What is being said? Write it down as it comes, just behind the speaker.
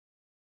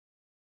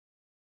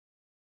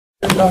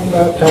We're talking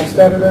about text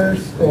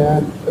editors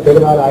and a bit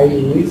about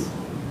IDEs.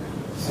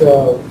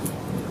 So,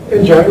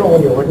 in general,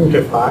 when you're looking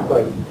to find,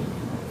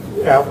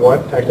 at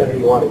what text editor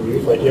you want to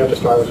use, you have to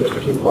start with just a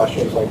few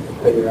questions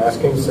that you're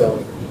asking. So,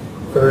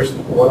 first,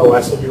 what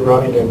OS are you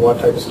running and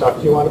what type of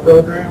stuff do you want to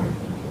program?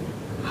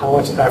 How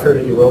much effort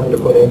are you willing to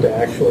put into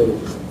actually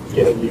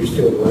getting used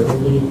to and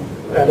learning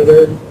the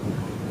editor?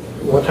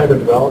 What type of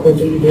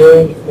development are you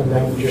doing? And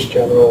then just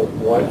general,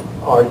 what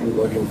are you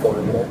looking for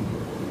in it?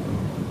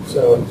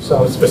 So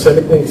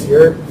specific things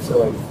here.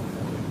 So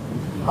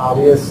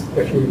obvious,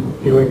 if you're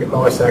doing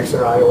OS X or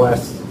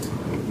iOS,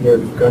 you're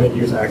going to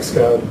use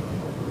Xcode.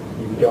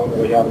 You don't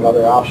really have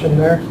another option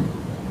there.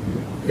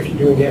 If you're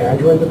doing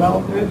Android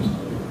development,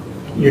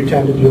 you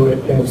tend to do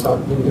it in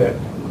something that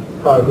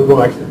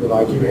Google actually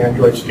provides you,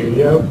 Android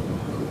Studio.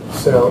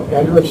 So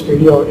Android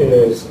Studio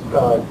is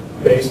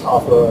based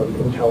off of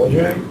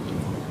IntelliJ,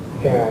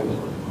 and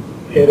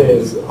it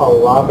is a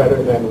lot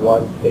better than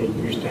what they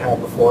used to have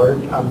before.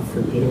 I'm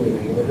forgetting the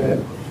name of it,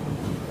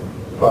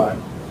 but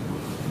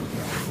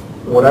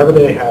whatever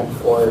they had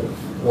before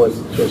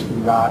was just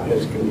not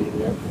as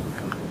convenient.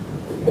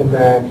 And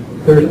then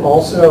there's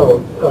also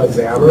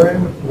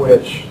Xamarin,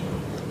 which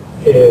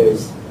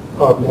is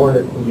a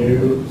more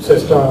new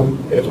system.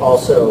 It's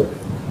also,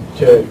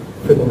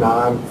 for the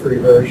non-free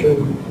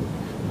version,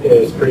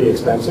 is pretty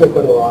expensive,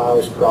 but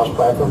allows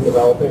cross-platform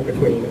development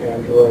between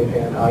Android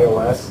and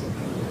iOS.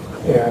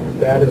 And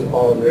that is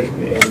all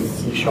written in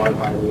C#,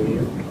 I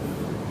believe.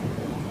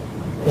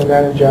 And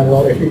then in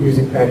general, if you're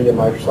using any of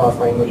Microsoft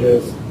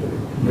languages,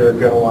 you're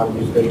going to want to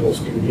use Visual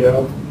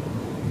Studio.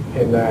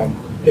 And then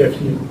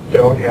if you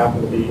don't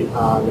happen to be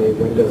on a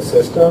Windows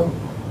system,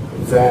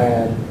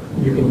 then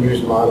you can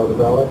use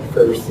MonoDevelop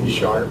for C#.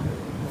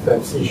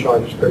 Since C#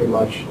 is pretty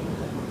much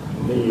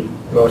the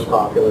most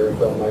popular of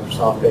the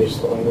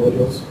Microsoft-based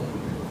languages.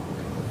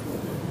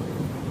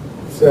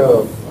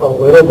 So a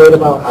little bit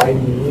about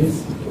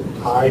IDEs.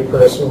 I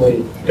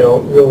personally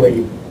don't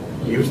really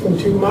use them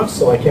too much,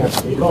 so I can't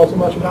speak all too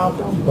much about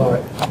them,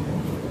 but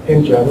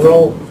in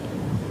general,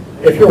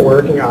 if you're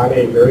working on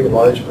a very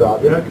large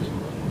project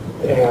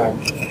and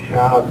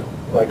have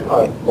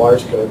a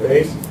large code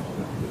base,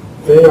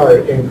 they are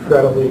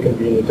incredibly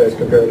convenient as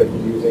compared to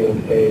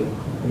using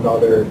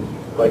another,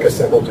 a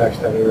simple text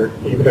editor,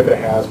 even if it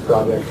has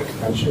project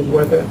extensions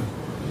with it.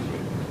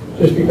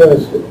 Just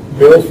because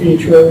build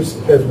features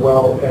as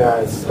well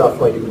as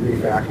stuff like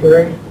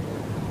refactoring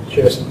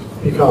just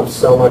becomes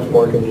so much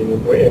more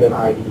convenient in an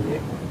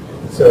IDE.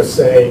 So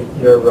say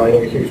you're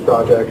writing a huge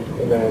project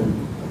and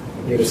then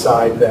you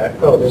decide that,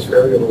 oh, this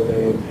variable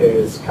name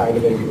is kind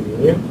of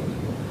inconvenient.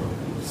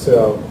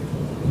 So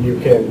you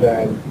can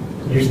then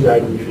use the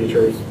IDE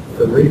features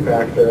for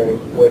refactoring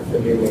with the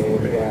new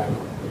name, and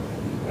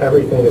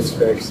everything is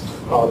fixed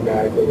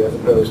automatically as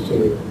opposed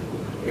to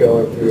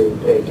going through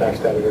a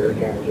text editor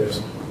and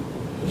just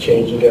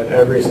changing it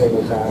every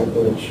single time,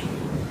 which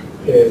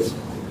is,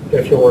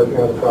 if you're working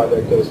on a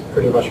project, is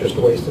pretty much just a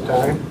waste of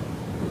time.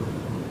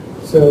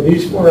 So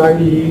these 4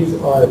 IDEs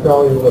are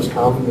probably the most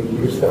commonly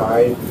used that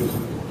I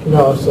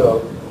know.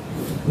 So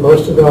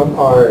most of them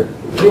are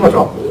pretty much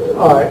all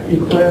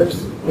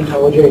Eclipse,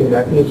 IntelliJ, and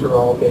NetBeans are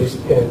all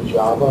based in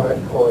Java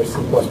or C++.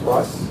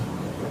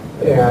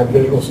 And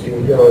Visual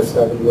Studio is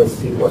studied with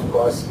C++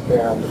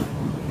 and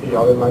the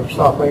other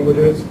Microsoft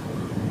languages.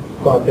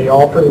 But they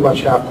all pretty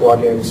much have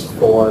plugins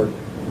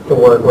to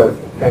work with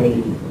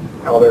any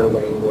other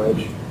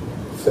language.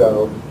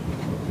 So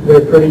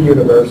they're pretty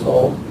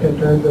universal in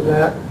terms of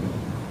that.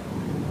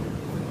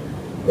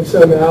 And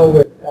so now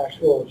with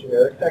actual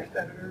generic text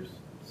editors,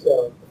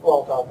 so what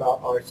I'll talk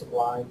about are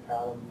Sublime,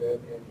 Atom, Vim,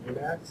 and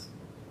Emacs.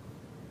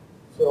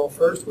 So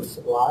first with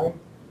Sublime,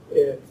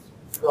 it's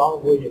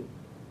probably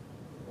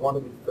one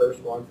of the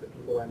first ones that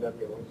people end up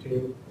going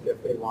to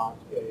if they want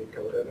a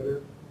code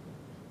editor.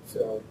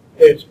 So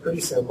it's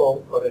pretty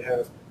simple, but it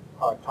has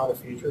a ton of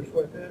features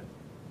with it.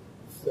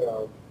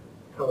 So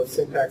code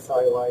syntax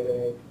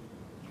highlighting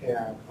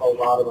and a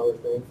lot of other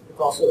things. It's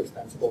also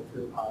extensible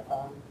through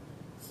Python.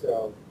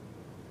 So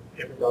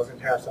if it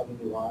doesn't have something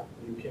you want,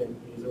 you can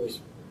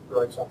easily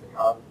write something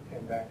up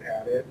and then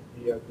add it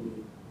via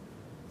the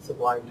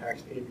Sublime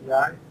Text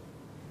API.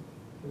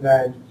 And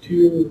then I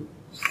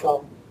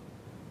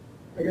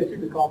guess you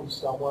could call them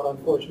somewhat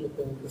unfortunate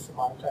things with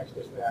Sublime Text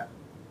is that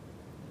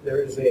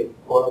there is a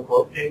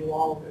quote-unquote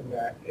paywall, and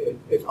that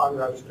it's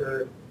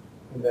unregistered,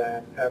 and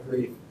then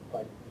every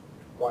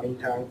 20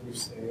 times you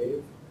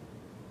save,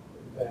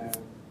 then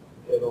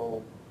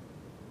it'll,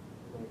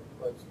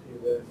 let's do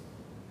this.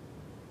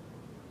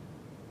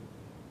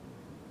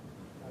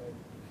 I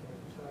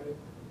can't type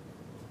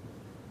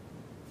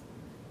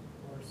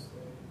or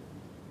save.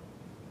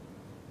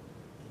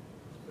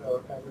 So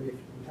every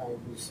few times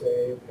you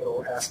save,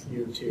 it'll ask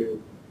you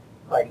to,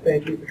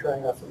 thank you for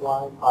trying out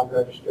Sublime,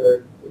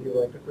 unregistered, would you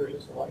like to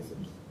purchase a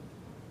license?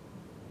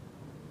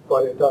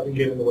 But it doesn't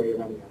get in the way of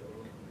any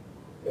editing,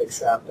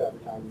 except every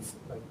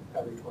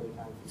 20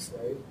 times you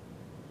save.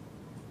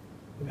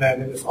 And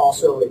then it is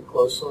also a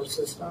closed source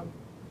system,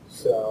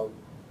 so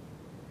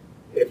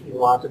if you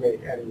want to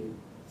make any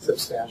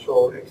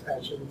substantial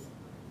extensions,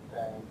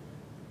 then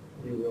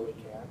you really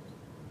can't,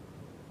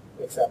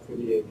 except through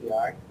the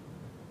API.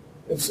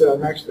 And so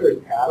next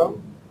there's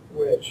Atom,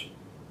 which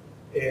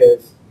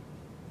is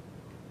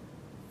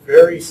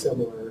very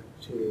similar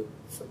to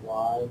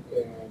Sublime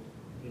in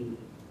the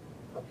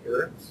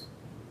appearance.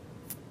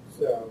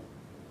 So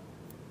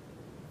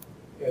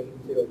as you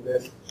can see, like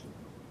this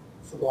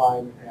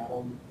Sublime and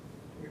Atom,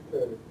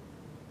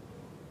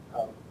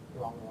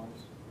 wrong ones.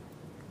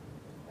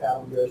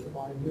 Atom here,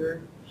 Sublime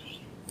here.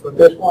 But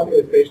this one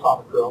is based off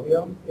of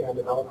Chromium and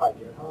developed by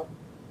GitHub.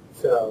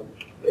 So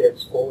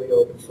it's fully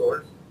open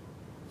source.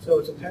 So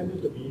it's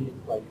intended to be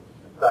like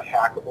a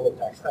hackable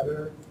text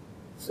editor.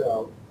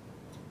 So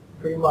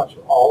pretty much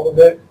all of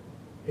it,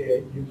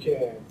 you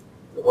can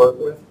work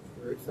with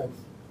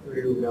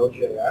through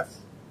Node.js.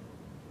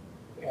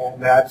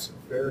 And that's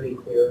very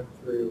clear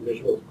through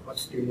Visual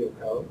Studio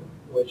Code,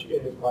 which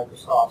is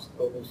Microsoft's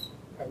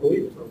I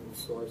believe it's open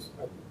source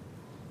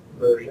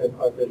version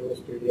of Visual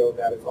Studio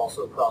that is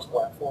also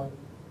cross-platform.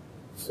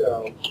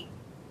 So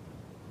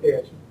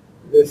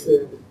this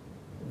is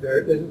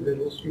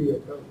Visual Studio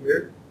Code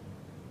here,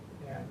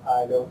 and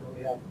I don't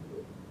really have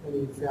any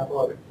example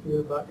of it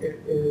here, but it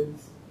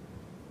is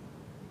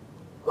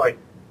like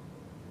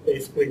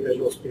basically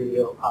Visual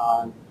Studio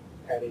on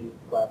any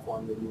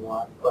platform that you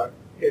want, but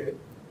it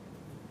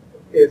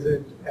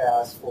isn't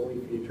as fully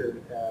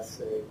featured as,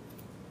 say,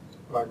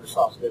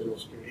 Microsoft's Visual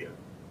Studio.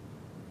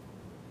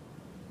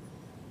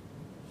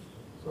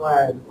 So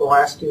the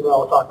last two that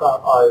I'll talk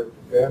about are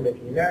Vim and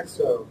Emacs.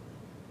 So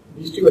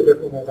these two are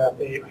different in that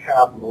they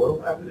have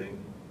modal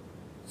editing.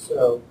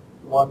 So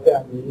what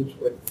that means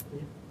with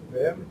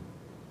Vim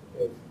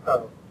is,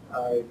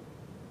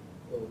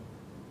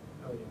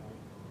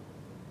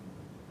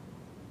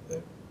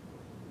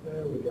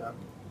 there we go.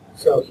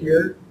 So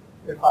here,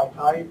 if I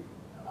type,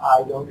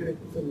 I don't get it,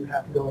 so you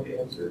have to go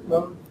into insert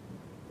mode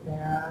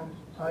and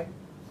type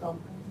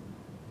something.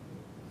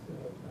 So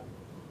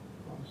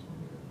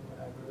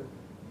whatever.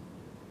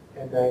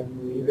 And then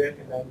you leave it,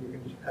 and then you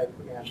can just type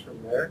commands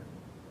from there.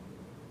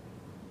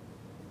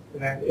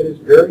 And then it is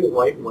very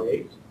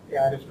lightweight,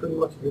 and it's pretty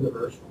much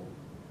universal.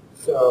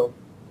 So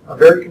a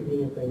very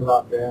convenient thing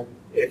about Vim,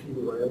 if you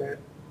learn it,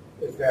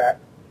 is that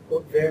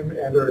Vim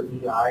and/or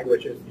VI,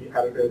 which is the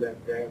editor that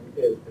Vim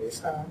is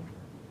based on,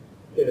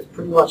 is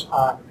pretty much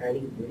on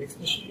any Unix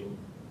machine,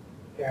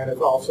 and it's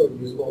also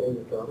usable in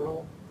the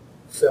terminal.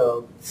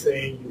 So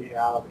say you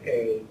have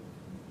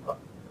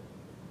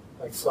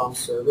like some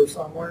server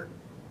somewhere,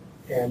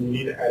 and you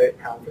need to edit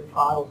config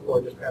files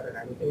or just edit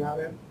anything on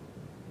it,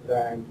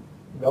 then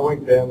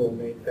knowing Vim will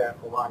make that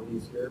a lot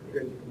easier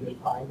because you can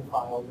just find the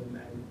files and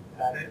then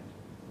edit.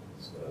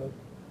 So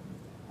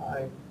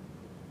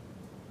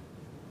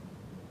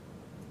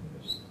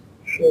this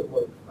should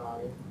work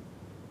fine.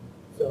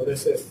 So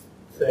this is,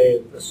 say,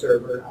 the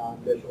server on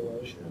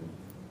DigitalOcean.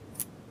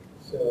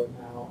 So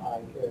now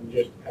I can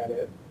just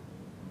edit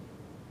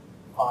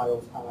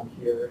files on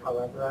here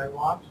however I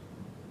want.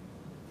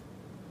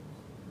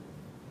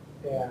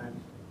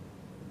 And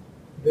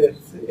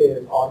this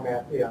is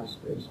automatically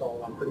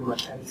installed on pretty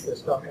much any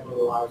system, and it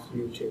allows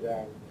you to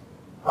then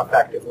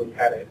effectively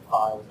edit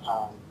files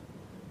on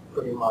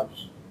pretty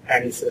much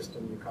any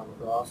system you come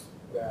across.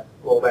 That's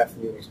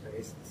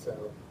Unix-based,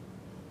 so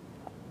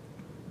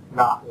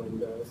not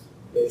Windows,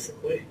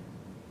 basically.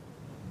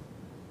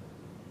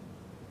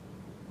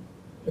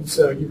 And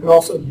so you can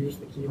also use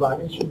the key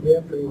bindings from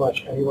Vim pretty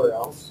much anywhere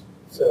else.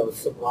 So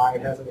Sublime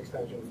has an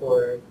extension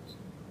for it,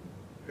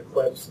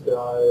 Eclipse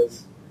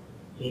does,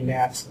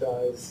 Emacs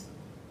does,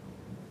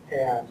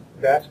 and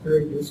that's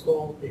very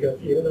useful because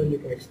even though you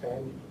can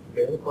extend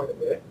Vim quite a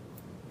bit,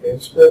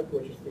 VimScript,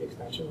 which is the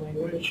extension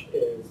language,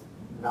 is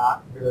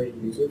not very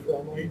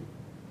user-friendly.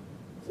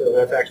 So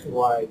that's actually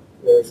why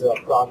there's a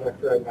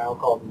project right now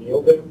called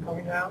NeoVim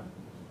coming out,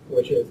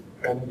 which has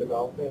been in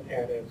development,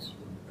 and it's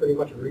pretty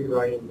much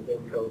rewriting the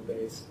Vim code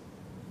base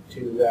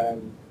to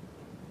then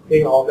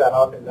clean all that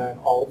up, and then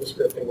all the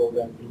scripting will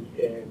then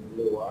be in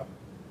Lua,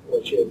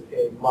 which is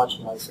a much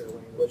nicer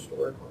language to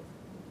work with.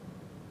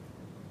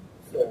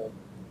 So,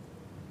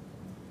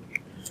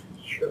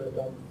 show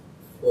them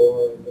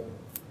for the.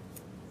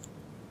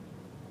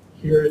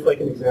 Here's like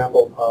an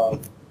example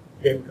of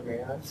Vim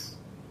commands.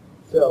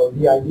 So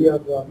the idea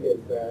of them is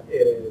that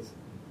it is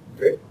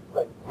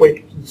like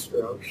quick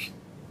keystrokes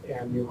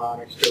and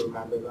mnemonics to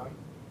remember them.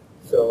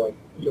 So like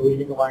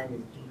deleting a line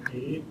is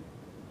DD,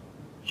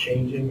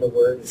 changing the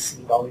word to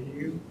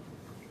CW,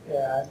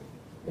 and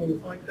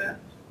things like that.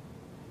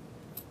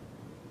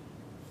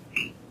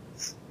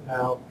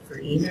 Now for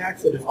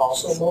Emacs, it is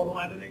also modal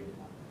editing,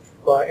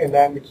 and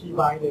then the key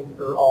bindings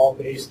are all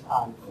based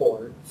on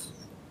chords.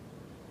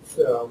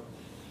 So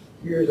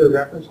here's a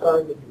reference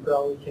card that you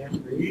probably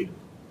can't read,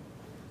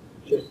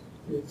 just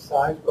its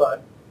size,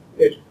 but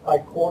it's by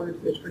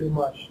chords. It's pretty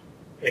much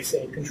they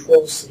say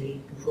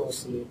Control-C,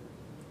 Control-C,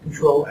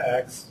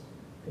 Control-X,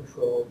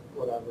 Control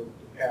whatever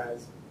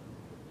as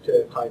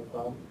to type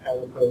them,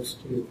 as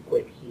opposed to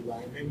quick key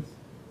bindings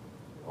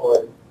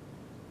or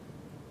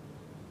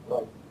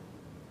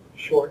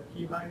short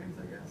key bindings,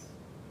 I guess.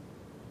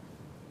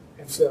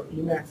 And so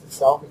Emacs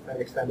itself is then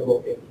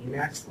extendable in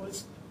Emacs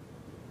list,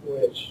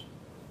 which,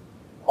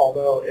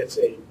 although it's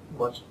a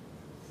much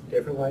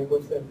different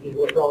language than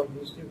people are probably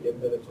used to,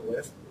 given that it's a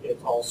list,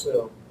 it's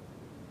also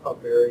a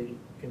very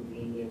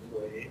convenient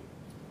way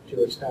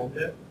to extend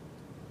it.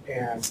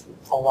 And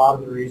a lot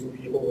of the reason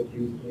people would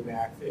use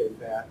Emacs is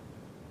that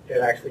it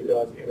actually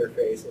does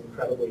interface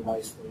incredibly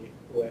nicely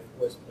with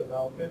Lisp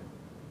development.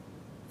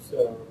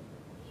 So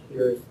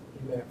here's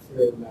Emacs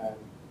here, and then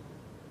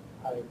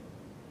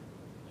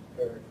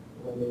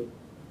let me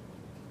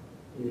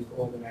use the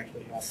one that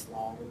actually has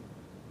slime.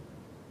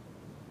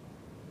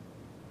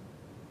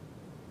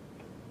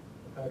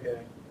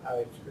 Okay,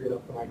 I screwed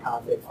up my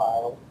config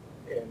file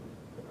in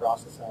the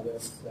process of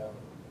this, so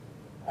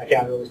I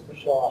can't really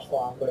show off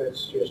slime, but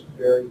it's just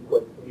very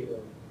quickly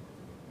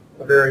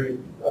a very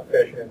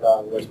efficient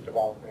Lisp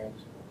development.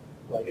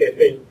 Like it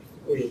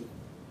basically,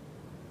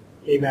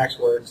 Emacs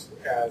works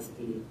as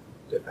the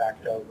de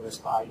facto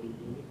Lisp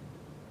IDE.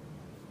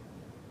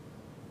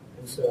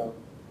 And so,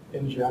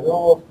 in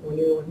general, when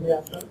you're looking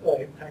at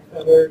like text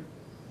editor,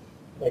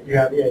 like you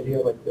have the idea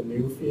of like the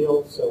new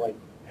fields, so like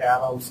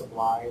Atom,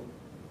 Sublime,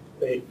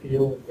 they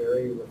feel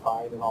very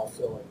refined and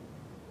also like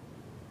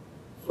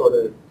sort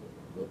of,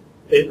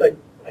 they like,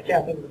 I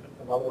can't think of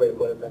another way to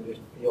put it than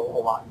just feel a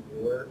lot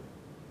newer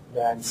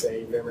than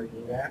say Vim or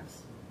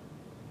Emacs.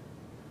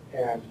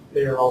 And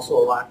they are also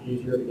a lot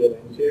easier to get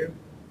into.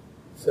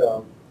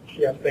 So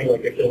you have to think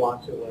like if you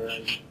want to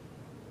learn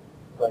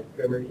like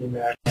Vim or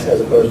Emacs as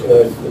opposed to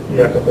this, you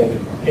have to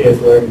think,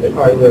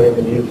 are learning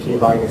the new key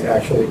bindings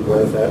actually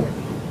worth it?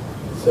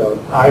 So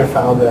I've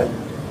found that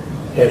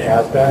it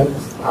has been.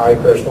 I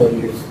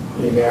personally use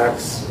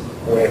Emacs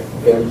with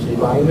Vim key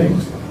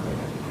bindings.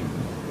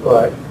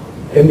 But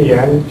in the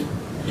end,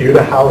 due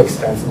to how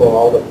extensible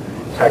all the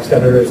text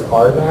editors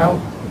are now,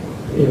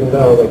 even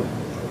though like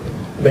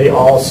they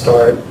all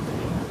start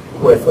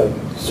with like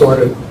sort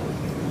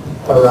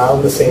of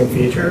around the same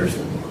features,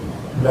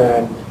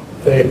 then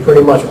they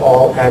pretty much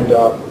all end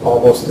up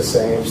almost the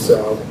same.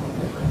 So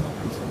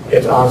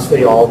it's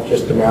honestly all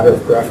just a matter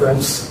of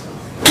preference.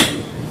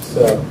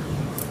 So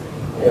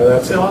yeah,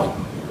 that's it all.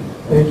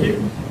 Thank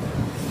you.